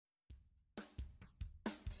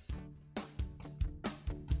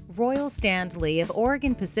Royal Standley of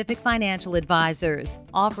Oregon Pacific Financial Advisors,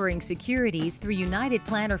 offering securities through United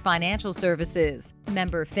Planner Financial Services.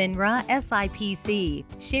 Member FINRA SIPC,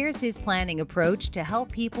 shares his planning approach to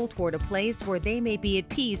help people toward a place where they may be at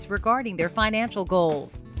peace regarding their financial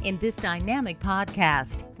goals. In this dynamic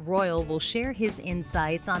podcast, Royal will share his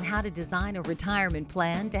insights on how to design a retirement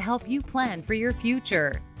plan to help you plan for your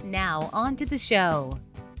future. Now, on to the show.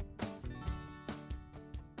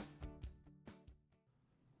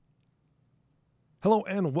 Hello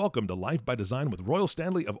and welcome to Life by Design with Royal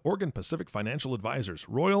Standley of Oregon Pacific Financial Advisors.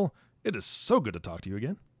 Royal, it is so good to talk to you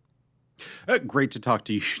again. Great to talk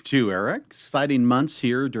to you too, Eric. Exciting months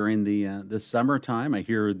here during the summertime. I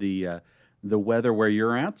hear the weather where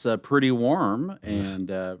you're at's pretty warm, and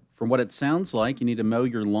from what it sounds like, you need to mow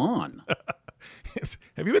your lawn.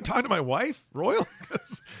 Have you been talking to my wife, Royal?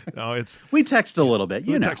 No, we text a little bit.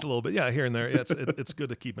 Text a little bit, yeah, here and there. It's good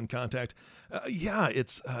to keep in contact.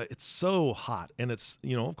 It's so hot, and it's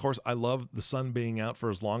of course I love the sun being out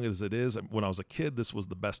for as long as it is. When I was a kid, this was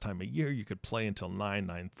the best time of year. You could play until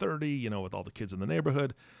 9:30. With all the kids in the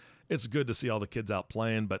neighborhood. It's good to see all the kids out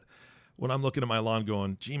playing, but when I'm looking at my lawn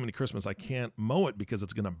going, gee, many Christmas, I can't mow it because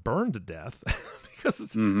it's going to burn to death because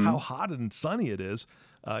it's how hot and sunny it is.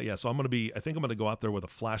 So I think I'm going to go out there with a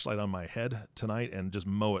flashlight on my head tonight and just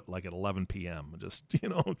mow it like at 11 p.m. Just,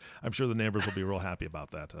 I'm sure the neighbors will be real happy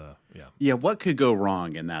about that. Yeah. What could go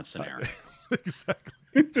wrong in that scenario? Exactly.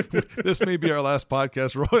 This may be our last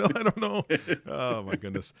podcast, Royal. I don't know. Oh my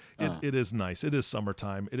goodness. It is nice. It is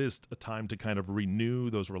summertime. It is a time to kind of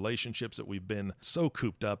renew those relationships that we've been so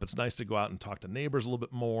cooped up. It's nice to go out and talk to neighbors a little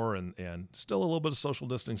bit more and still a little bit of social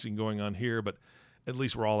distancing going on here, but at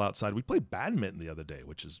least we're all outside. We played badminton the other day,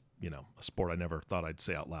 which is, a sport I never thought I'd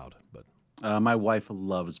say out loud, but my wife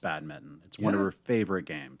loves badminton. It's one of her favorite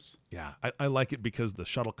games. Yeah, I like it because the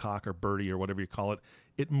shuttlecock or birdie or whatever you call it,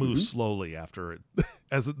 it moves slowly after it.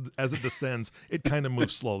 As it descends, it kind of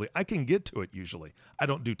moves slowly. I can get to it usually. I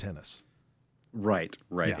don't do tennis. Right.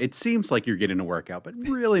 Yeah. It seems like you're getting a workout, but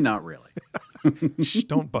really not really. Shh,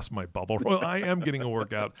 don't bust my bubble. Well, I am getting a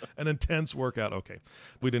workout, an intense workout. Okay.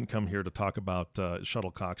 We didn't come here to talk about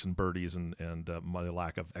shuttlecocks and birdies and my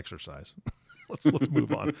lack of exercise. Let's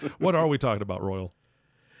move on. What are we talking about, Royal?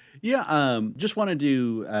 Yeah, just wanted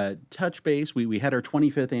to touch base. We had our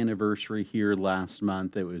 25th anniversary here last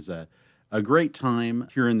month. It was a great time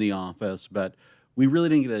here in the office, but we really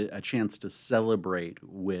didn't get a chance to celebrate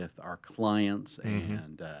with our clients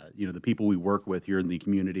and the people we work with here in the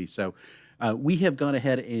community. So we have gone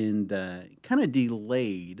ahead and kind of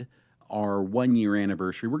delayed our 1-year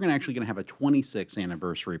anniversary. We're actually going to have a 26th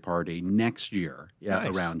anniversary party next year,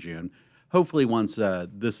 Nice. Around June. Hopefully, once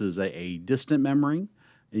this is a distant memory,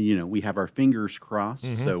 we have our fingers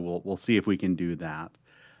crossed. So we'll see if we can do that.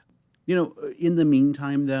 In the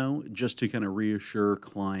meantime, though, just to kind of reassure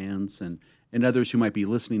clients and others who might be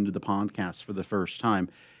listening to the podcast for the first time,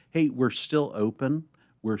 hey, we're still open.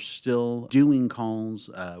 We're still doing calls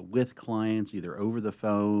with clients, either over the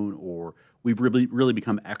phone or we've really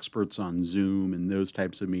become experts on Zoom and those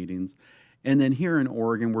types of meetings. And then here in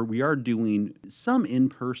Oregon, where we are doing some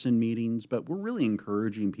in-person meetings, but we're really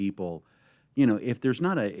encouraging people, if there's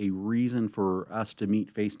not a reason for us to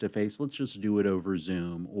meet face-to-face, let's just do it over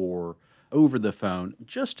Zoom or over the phone,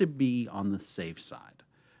 just to be on the safe side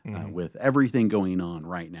with everything going on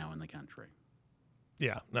right now in the country.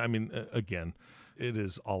 Yeah. I mean, again, it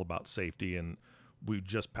is all about safety, and we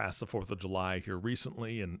just passed the 4th of July here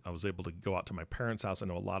recently, and I was able to go out to my parents' house. I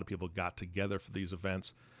know a lot of people got together for these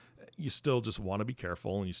events. You still just want to be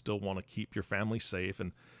careful, and you still want to keep your family safe,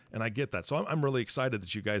 and I get that. So I'm really excited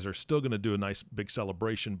that you guys are still going to do a nice big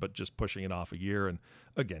celebration, but just pushing it off a year. And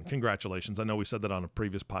again, congratulations. I know we said that on a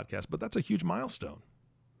previous podcast, but that's a huge milestone.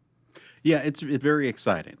 Yeah, it's very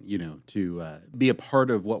exciting, to be a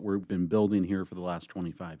part of what we've been building here for the last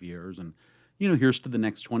 25 years. And, here's to the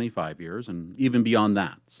next 25 years and even beyond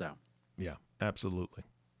that. So, yeah, absolutely.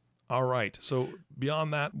 All right. So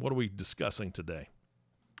beyond that, what are we discussing today?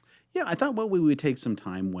 Yeah, I thought what we would take some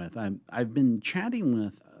time with. I've been chatting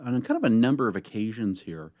with, on kind of a number of occasions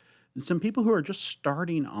here, some people who are just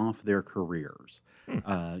starting off their careers.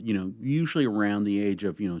 Usually around the age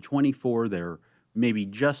of 24, they're maybe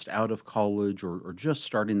just out of college or just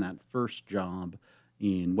starting that first job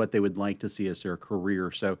in what they would like to see as their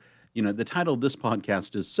career. So, the title of this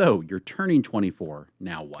podcast is "So You're Turning 24.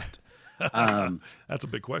 Now What?" That's a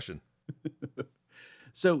big question.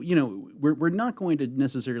 So, we're not going to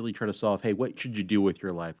necessarily try to solve, hey, what should you do with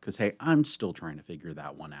your life? Because, hey, I'm still trying to figure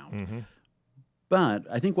that one out. But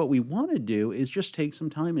I think what we want to do is just take some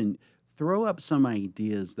time and throw up some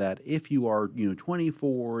ideas that if you are,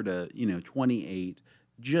 24 to, 28,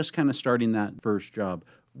 just kind of starting that first job,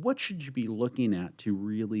 what should you be looking at to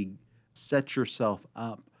really set yourself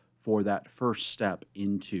up for that first step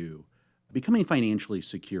into becoming financially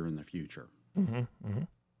secure in the future?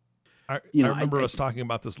 I remember us talking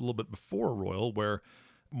about this a little bit before, Royal, where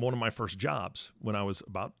one of my first jobs when I was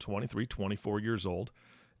about 23, 24 years old,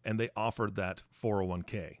 and they offered that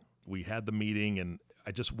 401k. We had the meeting, and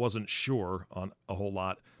I just wasn't sure on a whole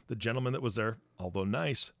lot. The gentleman that was there, although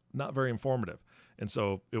nice, not very informative. And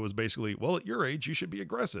so it was basically, well, at your age, you should be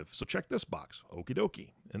aggressive. So check this box. Okie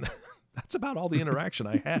dokie. And that's about all the interaction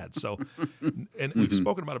I had. So, and we've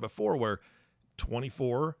spoken about it before where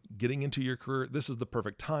 24, getting into your career, this is the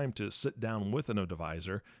perfect time to sit down with an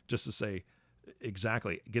advisor just to say,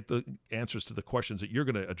 exactly, get the answers to the questions that you're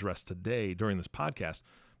going to address today during this podcast.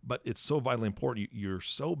 But it's so vitally important. You're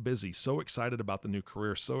so busy, so excited about the new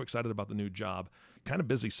career, so excited about the new job, kind of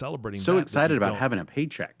busy celebrating. So excited about don't. having a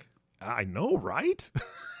paycheck. I know, right?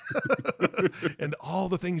 And all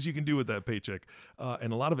the things you can do with that paycheck.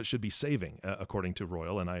 And a lot of it should be saving, according to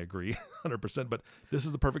Royal, and I agree 100%. But this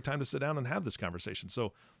is the perfect time to sit down and have this conversation.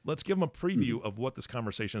 So let's give them a preview of what this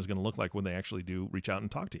conversation is going to look like when they actually do reach out and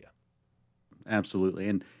talk to you. Absolutely.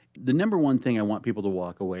 And the number one thing I want people to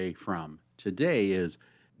walk away from today is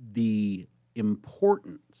the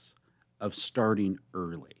importance of starting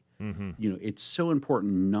early. It's so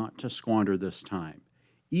important not to squander this time.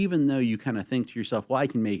 Even though you kind of think to yourself, well, I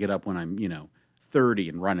can make it up when I'm, 30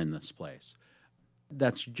 and running this place.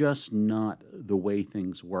 That's just not the way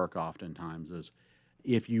things work oftentimes. Is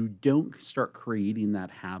if you don't start creating that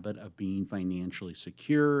habit of being financially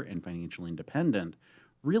secure and financially independent,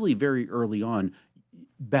 really very early on,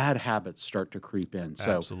 bad habits start to creep in.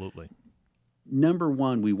 So Absolutely. Number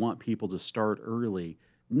one, we want people to start early,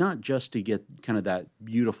 not just to get kind of that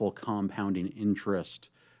beautiful compounding interest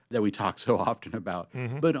that we talk so often about,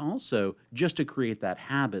 but also just to create that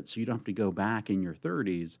habit so you don't have to go back in your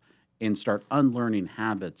 30s and start unlearning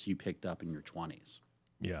habits you picked up in your 20s.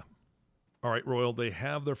 Yeah. All right, Royal, they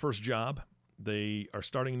have their first job. They are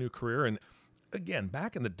starting a new career. And again,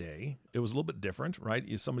 back in the day, it was a little bit different, right?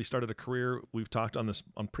 Somebody started a career. We've talked on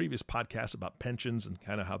previous podcasts about pensions and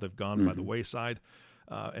kind of how they've gone by the wayside.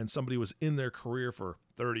 And somebody was in their career for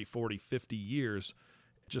 30, 40, 50 years.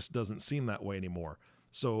 It just doesn't seem that way anymore.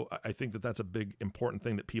 So I think that that's a big, important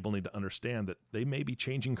thing that people need to understand, that they may be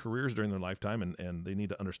changing careers during their lifetime, and they need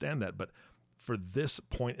to understand that. But for this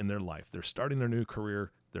point in their life, they're starting their new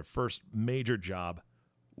career, their first major job.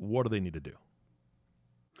 What do they need to do?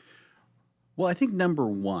 Well, I think number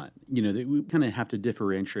one, that we kind of have to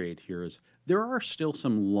differentiate here is there are still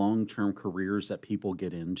some long-term careers that people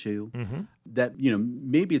get into that,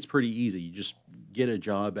 maybe it's pretty easy. You just get a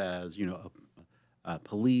job as, a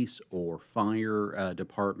police or fire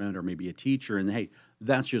department, or maybe a teacher, and hey,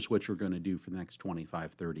 that's just what you're going to do for the next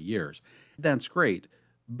 25, 30 years. That's great.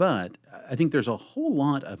 But I think there's a whole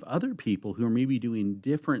lot of other people who are maybe doing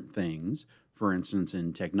different things, for instance,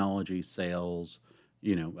 in technology, sales,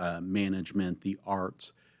 management, the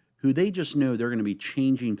arts, who they just know they're going to be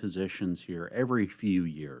changing positions here every few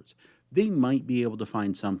years. They might be able to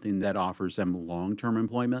find something that offers them long-term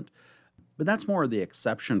employment, but that's more of the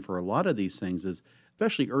exception for a lot of these things. Is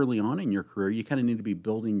especially early on in your career, you kind of need to be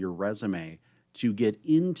building your resume to get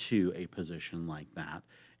into a position like that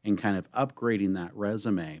and kind of upgrading that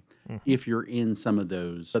resume if you're in some of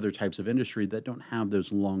those other types of industry that don't have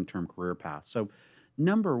those long-term career paths. So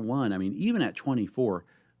number one, even at 24,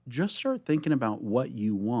 just start thinking about what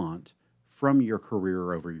you want from your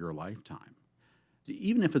career over your lifetime.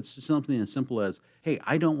 Even if it's something as simple as, hey,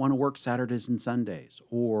 I don't want to work Saturdays and Sundays,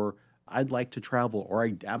 or I'd like to travel, or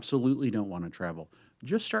I absolutely don't want to travel.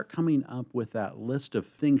 Just start coming up with that list of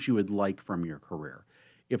things you would like from your career.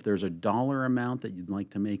 If there's a dollar amount that you'd like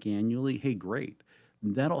to make annually, hey, great.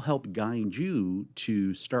 That'll help guide you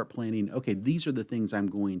to start planning, okay, these are the things I'm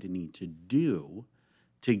going to need to do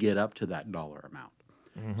to get up to that dollar amount.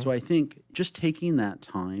 So I think just taking that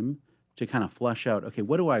time to kind of flesh out, okay,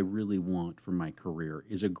 what do I really want from my career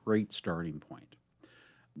is a great starting point.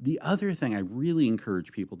 The other thing I really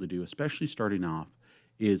encourage people to do, especially starting off,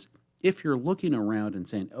 is if you're looking around and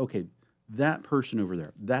saying, okay, that person over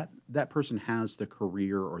there, that person has the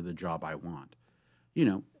career or the job I want,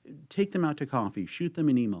 take them out to coffee, shoot them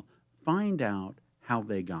an email, find out how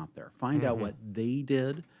they got there, find out what they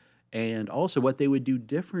did, and also what they would do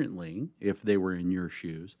differently if they were in your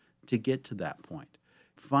shoes to get to that point.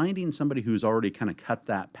 Finding somebody who's already kind of cut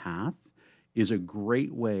that path is a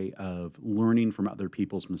great way of learning from other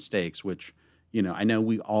people's mistakes, which, I know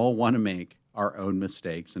we all want to make our own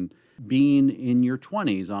mistakes. And being in your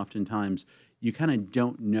 20s, oftentimes you kind of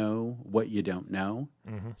don't know what you don't know.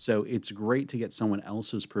 Hmm. So it's great to get someone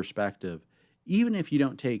else's perspective, even if you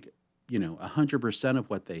don't take, 100% of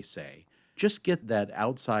what they say. Just get that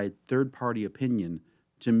outside third party opinion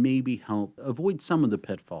to maybe help avoid some of the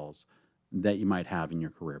pitfalls that you might have in your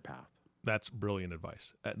career path. That's brilliant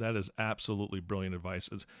advice. That is absolutely brilliant advice.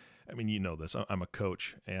 I mean, you know this. I'm a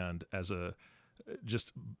coach, and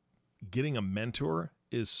just getting a mentor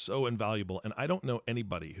is so invaluable. And I don't know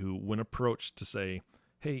anybody who, when approached to say,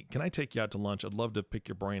 "Hey, can I take you out to lunch? I'd love to pick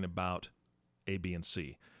your brain about A, B, and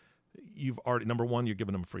C." You've already, number one, you're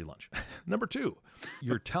giving them a free lunch. Number two,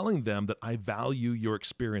 you're telling them that I value your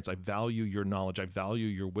experience. I value your knowledge. I value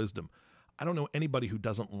your wisdom. I don't know anybody who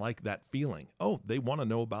doesn't like that feeling. Oh, they want to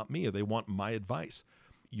know about me, or they want my advice.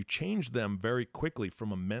 You change them very quickly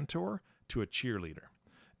from a mentor to a cheerleader.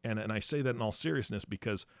 And I say that in all seriousness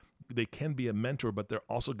because they can be a mentor, but they're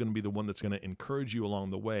also going to be the one that's going to encourage you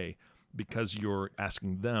along the way because you're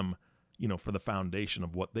asking them, for the foundation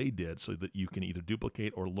of what they did so that you can either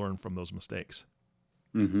duplicate or learn from those mistakes.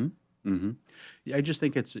 Mm-hmm. Mm-hmm. Yeah, I just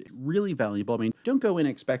think it's really valuable. I mean, don't go in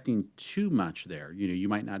expecting too much there. You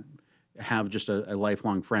might not have just a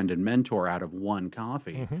lifelong friend and mentor out of one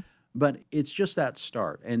coffee, Mm-hmm. but it's just that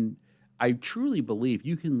start. And I truly believe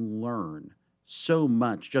you can learn so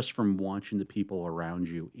much just from watching the people around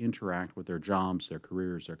you interact with their jobs, their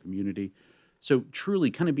careers, their community. So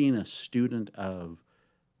truly kind of being a student of,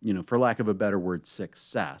 for lack of a better word,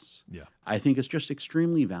 success, Yeah. I think is just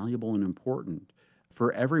extremely valuable and important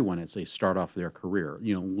for everyone as they start off their career.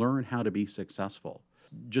 Learn how to be successful.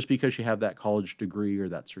 Just because you have that college degree or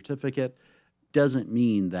that certificate doesn't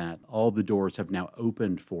mean that all the doors have now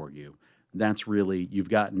opened for you. That's really, you've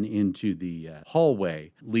gotten into the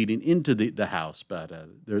hallway leading into the house, but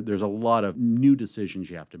there's a lot of new decisions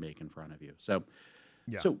you have to make in front of you. So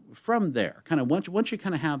Yeah. so from there, kind of once you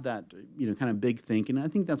kind of have that, kind of big thinking, I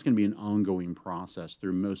think that's going to be an ongoing process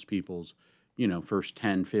through most people's, first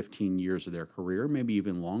 10, 15 years of their career, maybe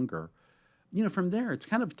even longer. From there, it's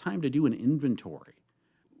kind of time to do an inventory.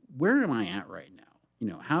 Where am I at right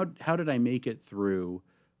now? How did I make it through,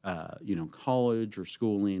 college or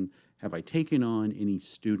schooling? Have I taken on any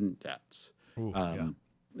student debts? Ooh,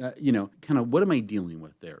 yeah. Kind of what am I dealing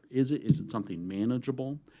with there? Is it something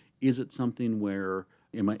manageable? Is it something where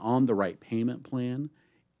am I on the right payment plan?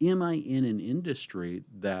 Am I in an industry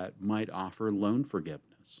that might offer loan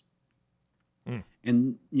forgiveness? Mm.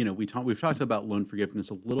 And we've talked about loan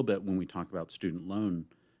forgiveness a little bit when we talk about student loan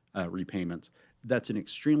repayments. That's an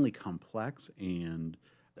extremely complex and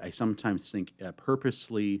I sometimes think a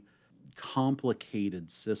purposely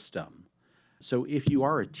complicated system. So if you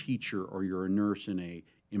are a teacher or you're a nurse in a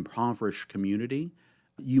impoverished community,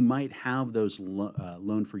 you might have those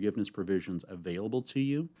loan forgiveness provisions available to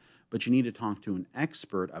you, but you need to talk to an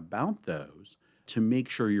expert about those to make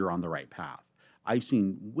sure you're on the right path. I've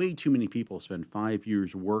seen way too many people spend 5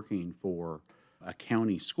 years working for a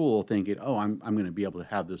county school thinking, oh, I'm going to be able to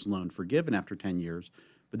have this loan forgiven after 10 years,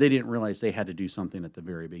 but they didn't realize they had to do something at the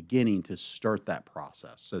very beginning to start that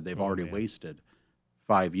process. So they've Oh, already man. wasted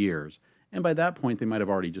 5 years. And by that point, they might have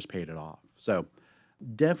already just paid it off. So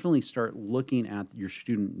definitely start looking at your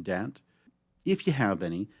student debt, if you have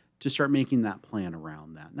any, to start making that plan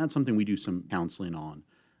around that. And that's something we do some counseling on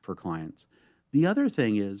for clients. The other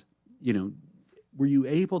thing is, were you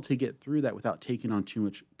able to get through that without taking on too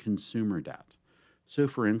much consumer debt? So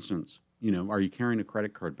for instance, are you carrying a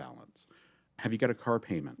credit card balance? Have you got a car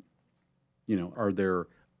payment? Are there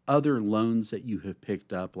other loans that you have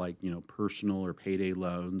picked up, like, personal or payday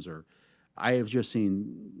loans? Or I have just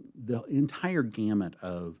seen the entire gamut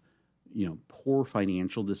of, poor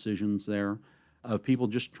financial decisions there, of people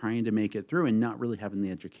just trying to make it through and not really having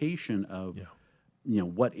the education of, Yeah.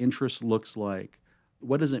 what interest looks like.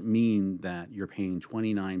 What does it mean that you're paying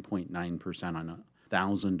 29.9% on a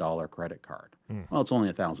 $1,000 credit card? Mm. Well, it's only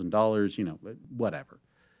 $1,000, but whatever.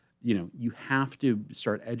 You have to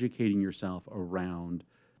start educating yourself around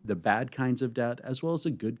the bad kinds of debt as well as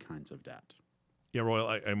the good kinds of debt. Yeah, Royal,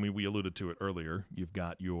 I mean, we alluded to it earlier. You've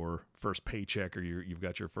got your first paycheck or you've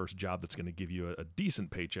got your first job that's going to give you a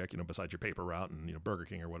decent paycheck, besides your paper route and, Burger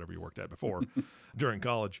King or whatever you worked at before during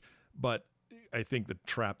college. But I think the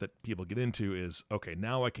trap that people get into is, okay,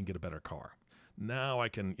 now I can get a better car. Now I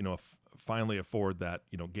can, finally afford that,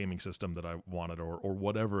 gaming system that I wanted or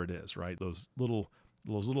whatever it is, right? Those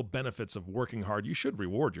little benefits of working hard, you should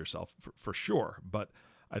reward yourself for sure. But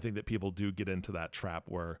I think that people do get into that trap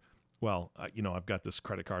where, well, I've got this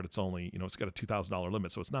credit card. It's only, it's got a $2,000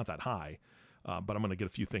 limit, so it's not that high, but I'm going to get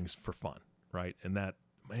a few things for fun, right? And that,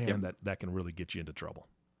 man, Yep. that can really get you into trouble.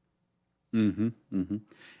 Hmm.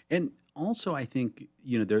 And also, I think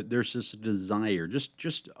there's this desire.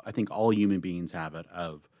 Just I think all human beings have it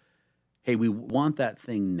of, hey, we want that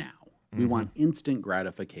thing now. We Hmm. want instant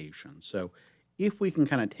gratification. So if we can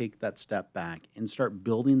kind of take that step back and start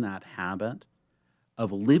building that habit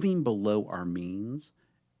of living below our means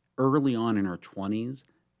early on in our 20s,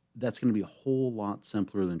 that's going to be a whole lot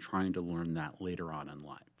simpler than trying to learn that later on in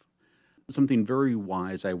life. Something very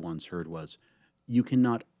wise I once heard was, you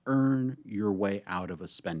cannot earn your way out of a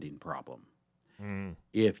spending problem. Mm.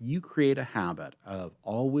 If you create a habit of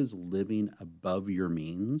always living above your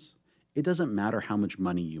means, it doesn't matter how much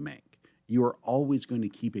money you make. You are always going to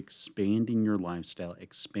keep expanding your lifestyle,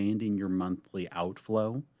 expanding your monthly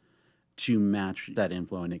outflow to match that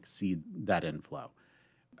inflow and exceed that inflow.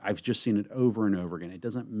 I've just seen it over and over again. It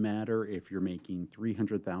doesn't matter if you're making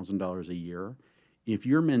 $300,000 a year. If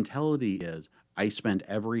your mentality is, I spend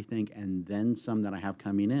everything and then some that I have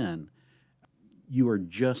coming in, you are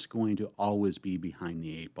just going to always be behind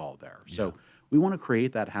the eight ball there. Yeah. So we want to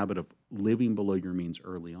create that habit of living below your means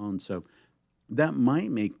early on. So that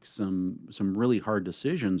might make some really hard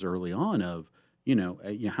decisions early on of,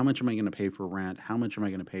 how much am I going to pay for rent? How much am I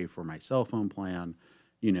going to pay for my cell phone plan?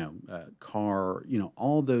 Car,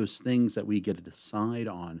 all those things that we get to decide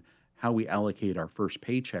on how we allocate our first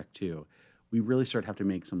paycheck to. We really start to have to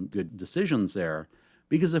make some good decisions there,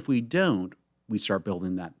 because if we don't, we start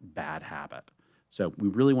building that bad habit. So we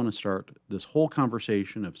really want to start this whole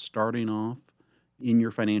conversation of starting off in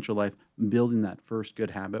your financial life, building that first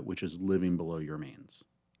good habit, which is living below your means.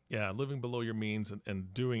 Yeah, living below your means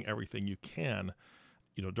and doing everything you can,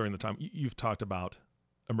 during the time. You've talked about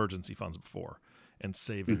emergency funds before and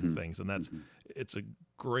saving Hmm. things, and Hmm. it's a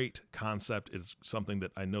great concept. It's something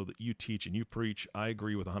that I know that you teach and you preach. I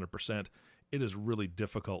agree with 100%. It is really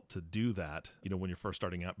difficult to do that, when you're first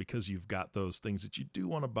starting out, because you've got those things that you do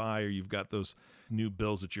want to buy, or you've got those new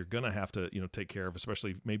bills that you're going to have to, take care of,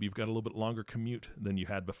 especially maybe you've got a little bit longer commute than you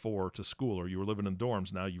had before to school, or you were living in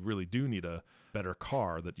dorms. Now you really do need a better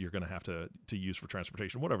car that you're going to have to use for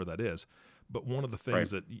transportation, whatever that is. But one of the Right.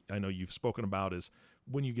 things that I know you've spoken about is,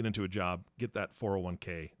 when you get into a job, get that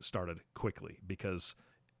 401k started quickly, because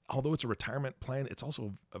although it's a retirement plan, it's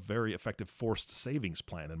also a very effective forced savings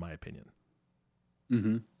plan, in my opinion.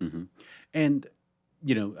 Hmm. Hmm. And,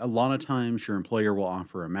 a lot of times your employer will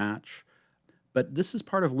offer a match, but this is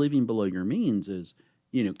part of living below your means is,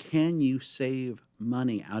 can you save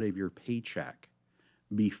money out of your paycheck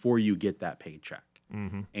before you get that paycheck?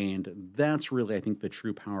 Mm-hmm. And that's really, I think, the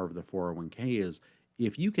true power of the 401k is,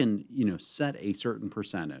 if you can, set a certain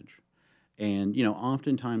percentage. And,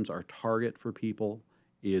 oftentimes our target for people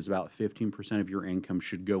is about 15% of your income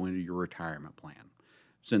should go into your retirement plan.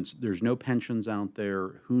 Since there's no pensions out there,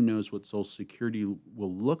 who knows what Social Security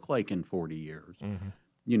will look like in 40 years? Mm-hmm.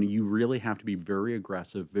 You really have to be very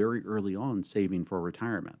aggressive very early on saving for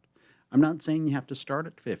retirement. I'm not saying you have to start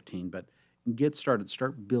at 15, but get started,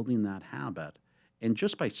 start building that habit. And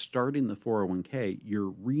just by starting the 401k,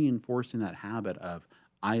 you're reinforcing that habit of,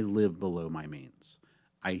 I live below my means.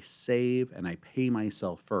 I save and I pay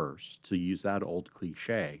myself first, to use that old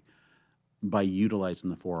cliche, by utilizing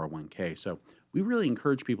the 401k. So we really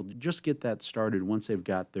encourage people to just get that started once they've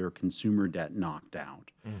got their consumer debt knocked out.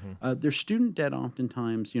 Mm-hmm. Their student debt,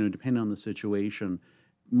 oftentimes, depending on the situation,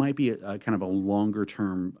 might be a kind of a longer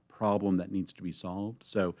term problem that needs to be solved.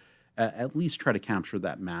 So at least try to capture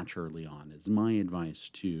that match early on is my advice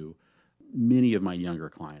to many of my younger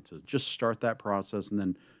clients. Is just start that process, and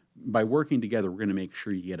then by working together, we're going to make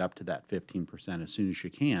sure you get up to that 15% as soon as you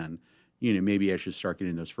can. Maybe I should start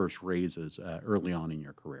getting those first raises early on in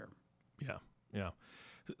your career. Yeah. Yeah.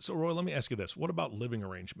 So, Roy, let me ask you this. What about living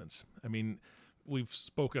arrangements? I mean, we've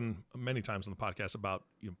spoken many times on the podcast about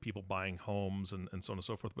people buying homes and so on and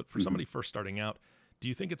so forth. But for Mhm. somebody first starting out, do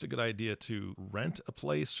you think it's a good idea to rent a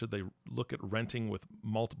place? Should they look at renting with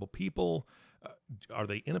multiple people? Are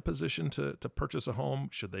they in a position to purchase a home?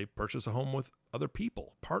 Should they purchase a home with other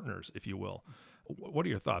people, partners, if you will? What are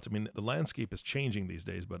your thoughts? I mean, the landscape is changing these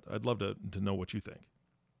days, but I'd love to know what you think.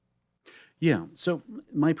 Yeah. So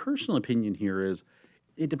my personal opinion here is,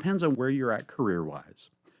 it depends on where you're at career wise.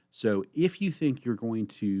 So if you think you're going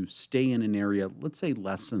to stay in an area, let's say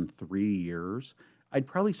less than 3 years, I'd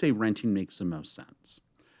probably say renting makes the most sense.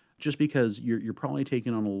 Just because you're probably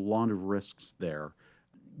taking on a lot of risks there,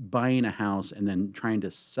 buying a house and then trying to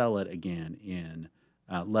sell it again in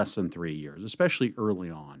less than 3 years, especially early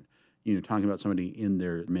on. Talking about somebody in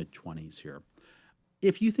their mid 20s here.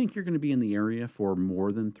 If you think you're going to be in the area for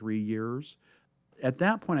more than 3 years, at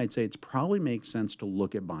that point, I'd say it's probably makes sense to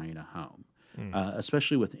look at buying a home, Mm.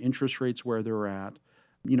 especially with interest rates where they're at.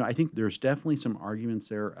 I think there's definitely some arguments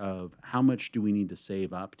there of how much do we need to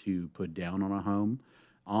save up to put down on a home.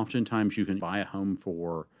 Oftentimes you can buy a home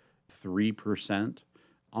for 3%.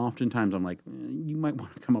 Oftentimes I'm like, you might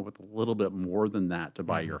want to come up with a little bit more than that to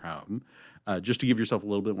buy your home, just to give yourself a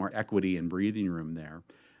little bit more equity and breathing room there.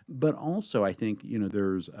 But also, I think,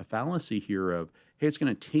 there's a fallacy here of, hey, it's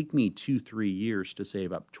going to take me 2-3 years to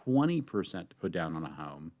save up 20% to put down on a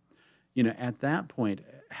home. At that point,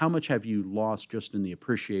 how much have you lost just in the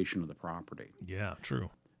appreciation of the property? Yeah, true.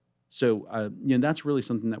 So, that's really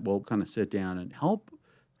something that we'll kind of sit down and help.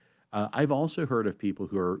 I've also heard of people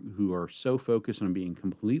who are so focused on being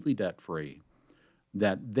completely debt free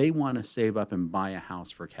that they want to save up and buy a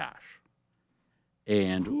house for cash.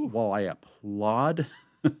 And while I applaud,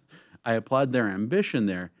 I applaud their ambition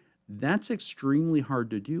there, that's extremely hard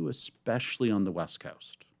to do, especially on the West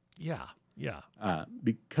Coast. Yeah. Yeah.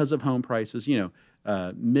 Because of home prices,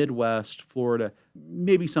 Midwest, Florida,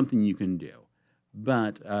 maybe something you can do.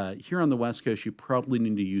 But here on the West Coast, you probably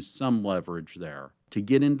need to use some leverage there to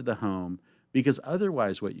get into the home, because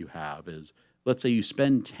otherwise what you have is, let's say you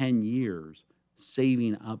spend 10 years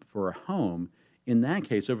saving up for a home. In that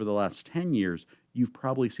case, over the last 10 years, you've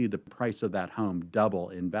probably seen the price of that home double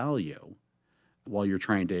in value while you're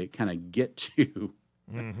trying to kind of get to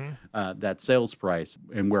that sales price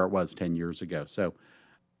and where it was 10 years ago. So,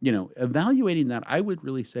 evaluating that, I would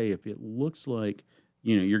really say if it looks like,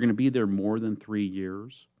 you're going to be there more than 3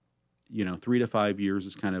 years, 3 to 5 years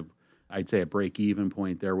is kind of, I'd say, a break-even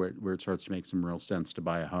point there where it starts to make some real sense to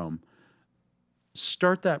buy a home.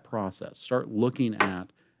 Start that process. Start looking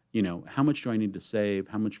at, how much do I need to save?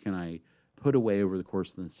 How much can I put away over the course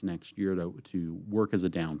of this next year to work as a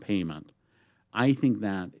down payment? I think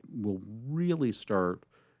that will really start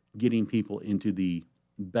getting people into the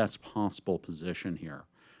best possible position here.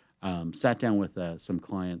 Sat down with some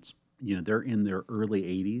clients, they're in their early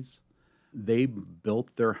 80s. They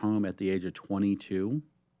built their home at the age of 22.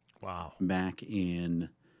 Wow. Back in,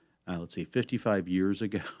 55 years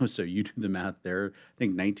ago. So you do the math there. I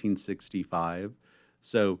think 1965.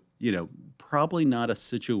 So, probably not a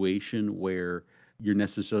situation where you're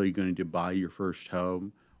necessarily going to buy your first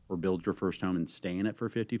home or build your first home and stay in it for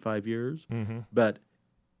 55 years. But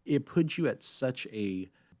it puts you at such a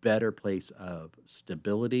better place of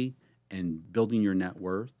stability and building your net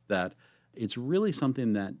worth that it's really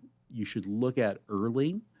something that you should look at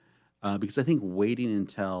early, because I think waiting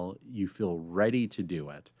until you feel ready to do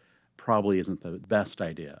it probably isn't the best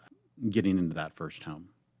idea, getting into that first home.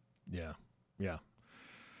 Yeah. Yeah.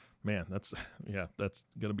 Man, that's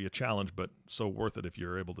going to be a challenge, but so worth it if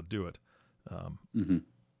you're able to do it.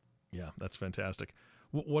 Yeah, that's fantastic.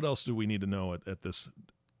 What else do we need to know at this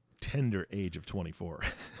tender age of 24?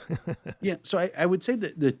 Yeah, so I would say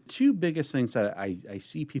that the two biggest things that I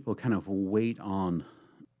see people kind of wait on,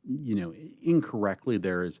 incorrectly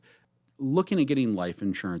there is looking at getting life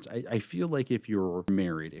insurance. I feel like if you're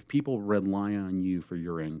married, if people rely on you for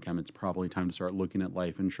your income, it's probably time to start looking at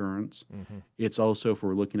life insurance. It's also, if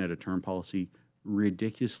we're looking at a term policy,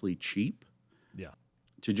 ridiculously cheap. Yeah.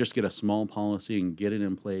 To just get a small policy and get it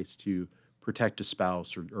in place to protect a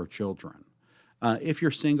spouse or children. If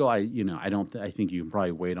you're single, I think you can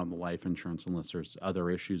probably wait on the life insurance unless there's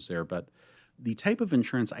other issues there. But the type of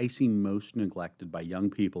insurance I see most neglected by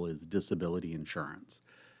young people is disability insurance.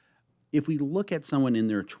 If we look at someone in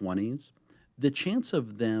their 20s, the chance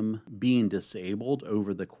of them being disabled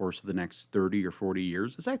over the course of the next 30 or 40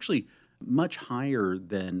 years is actually much higher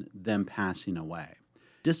than them passing away.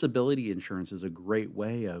 Disability insurance is a great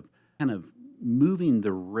way of kind of moving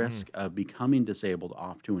the risk of becoming disabled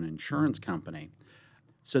off to an insurance company,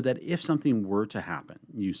 so that if something were to happen,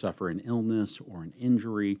 you suffer an illness or an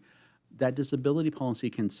injury, that disability policy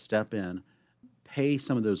can step in, pay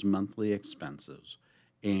some of those monthly expenses,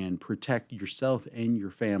 and protect yourself and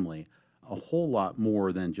your family a whole lot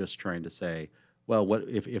more than just trying to say, well, what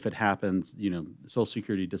if it happens, Social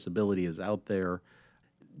Security disability is out there.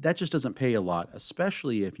 That just doesn't pay a lot,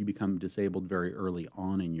 especially if you become disabled very early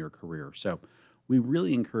on in your career. So we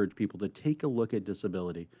really encourage people to take a look at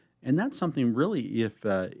disability. And that's something really,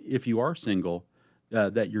 if you are single,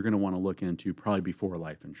 that you're going to want to look into probably before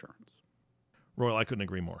life insurance. Royal, I couldn't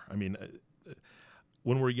agree more. I mean,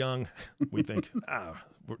 when we're young, we think,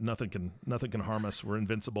 nothing can harm us. We're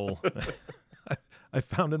invincible. I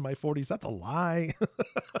found in my 40s, that's a lie.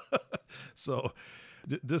 So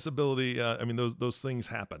disability, those things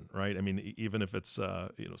happen, right? I mean, even if it's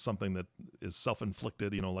something that is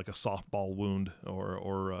self-inflicted, like a softball wound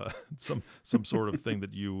or some sort of thing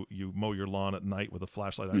that you mow your lawn at night with a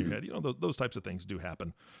flashlight on your head, those types of things do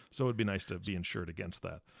happen. So it'd be nice to be insured against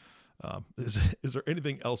that. Is there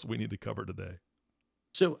anything else we need to cover today?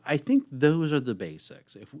 So I think those are the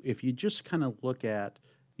basics. If you just kind of look at,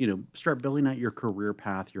 start building out your career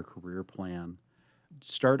path, your career plan,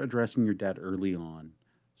 start addressing your debt early on,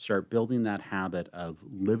 start building that habit of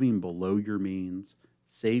living below your means,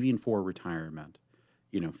 saving for retirement,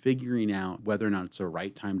 figuring out whether or not it's the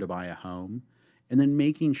right time to buy a home, and then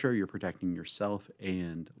making sure you're protecting yourself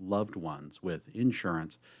and loved ones with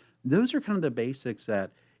insurance. Those are kind of the basics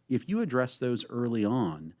that if you address those early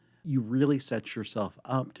on, you really set yourself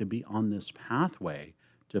up to be on this pathway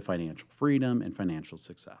to financial freedom and financial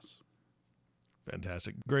success.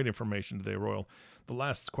 Fantastic. Great information today, Royal. The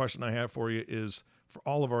last question I have for you is, for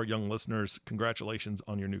all of our young listeners, congratulations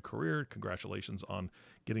on your new career. Congratulations on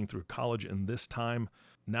getting through college in this time.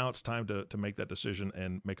 Now it's time to make that decision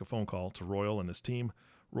and make a phone call to Royal and his team.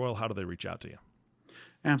 Royal, how do they reach out to you?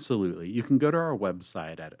 Absolutely. You can go to our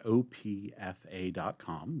website at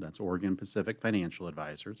opfa.com. That's Oregon Pacific Financial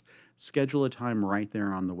Advisors. Schedule a time right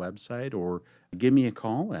there on the website, or give me a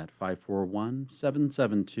call at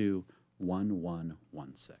 541-772-1116.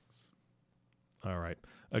 All right.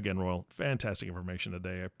 Again, Royal, fantastic information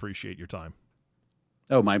today. I appreciate your time.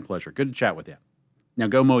 Oh, my pleasure. Good to chat with you. Now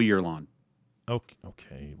go mow your lawn.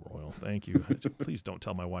 Okay, Royal. Thank you. Please don't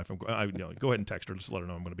tell my wife. Go ahead and text her. Just let her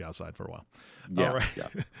know I'm going to be outside for a while. Yeah, all right. Yeah.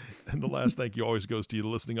 And the last thank you always goes to you, the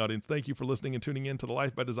listening audience. Thank you for listening and tuning in to the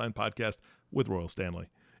Life by Design podcast with Royal Stanley.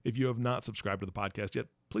 If you have not subscribed to the podcast yet,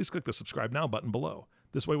 please click the subscribe now button below.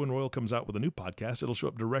 This way, when Royal comes out with a new podcast, it'll show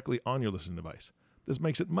up directly on your listening device. This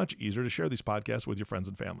makes it much easier to share these podcasts with your friends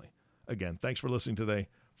and family. Again, thanks for listening today.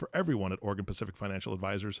 For everyone at Oregon Pacific Financial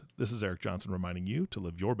Advisors, this is Eric Johnson reminding you to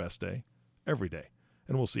live your best day every day.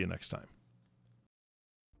 And we'll see you next time.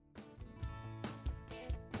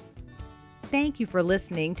 Thank you for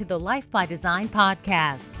listening to the Life by Design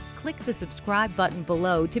podcast. Click the subscribe button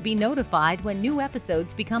below to be notified when new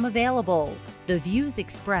episodes become available. The views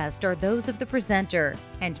expressed are those of the presenter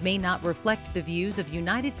and may not reflect the views of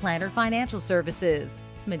United Planner Financial Services.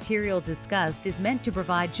 Material discussed is meant to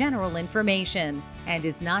provide general information and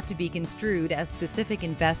is not to be construed as specific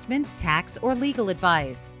investment, tax, or legal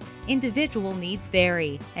advice. Individual needs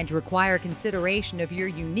vary and require consideration of your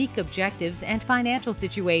unique objectives and financial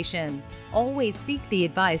situation. Always seek the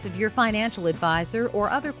advice of your financial advisor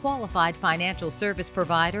or other qualified financial service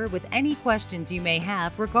provider with any questions you may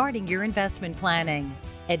have regarding your investment planning.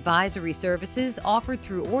 Advisory services offered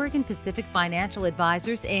through Oregon Pacific Financial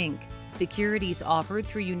Advisors, Inc. Securities offered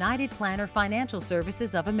through United Planner Financial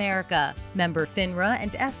Services of America, member FINRA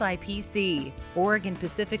and SIPC. Oregon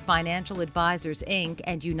Pacific Financial Advisors, Inc.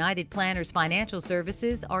 and United Planners Financial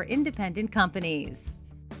Services are independent companies.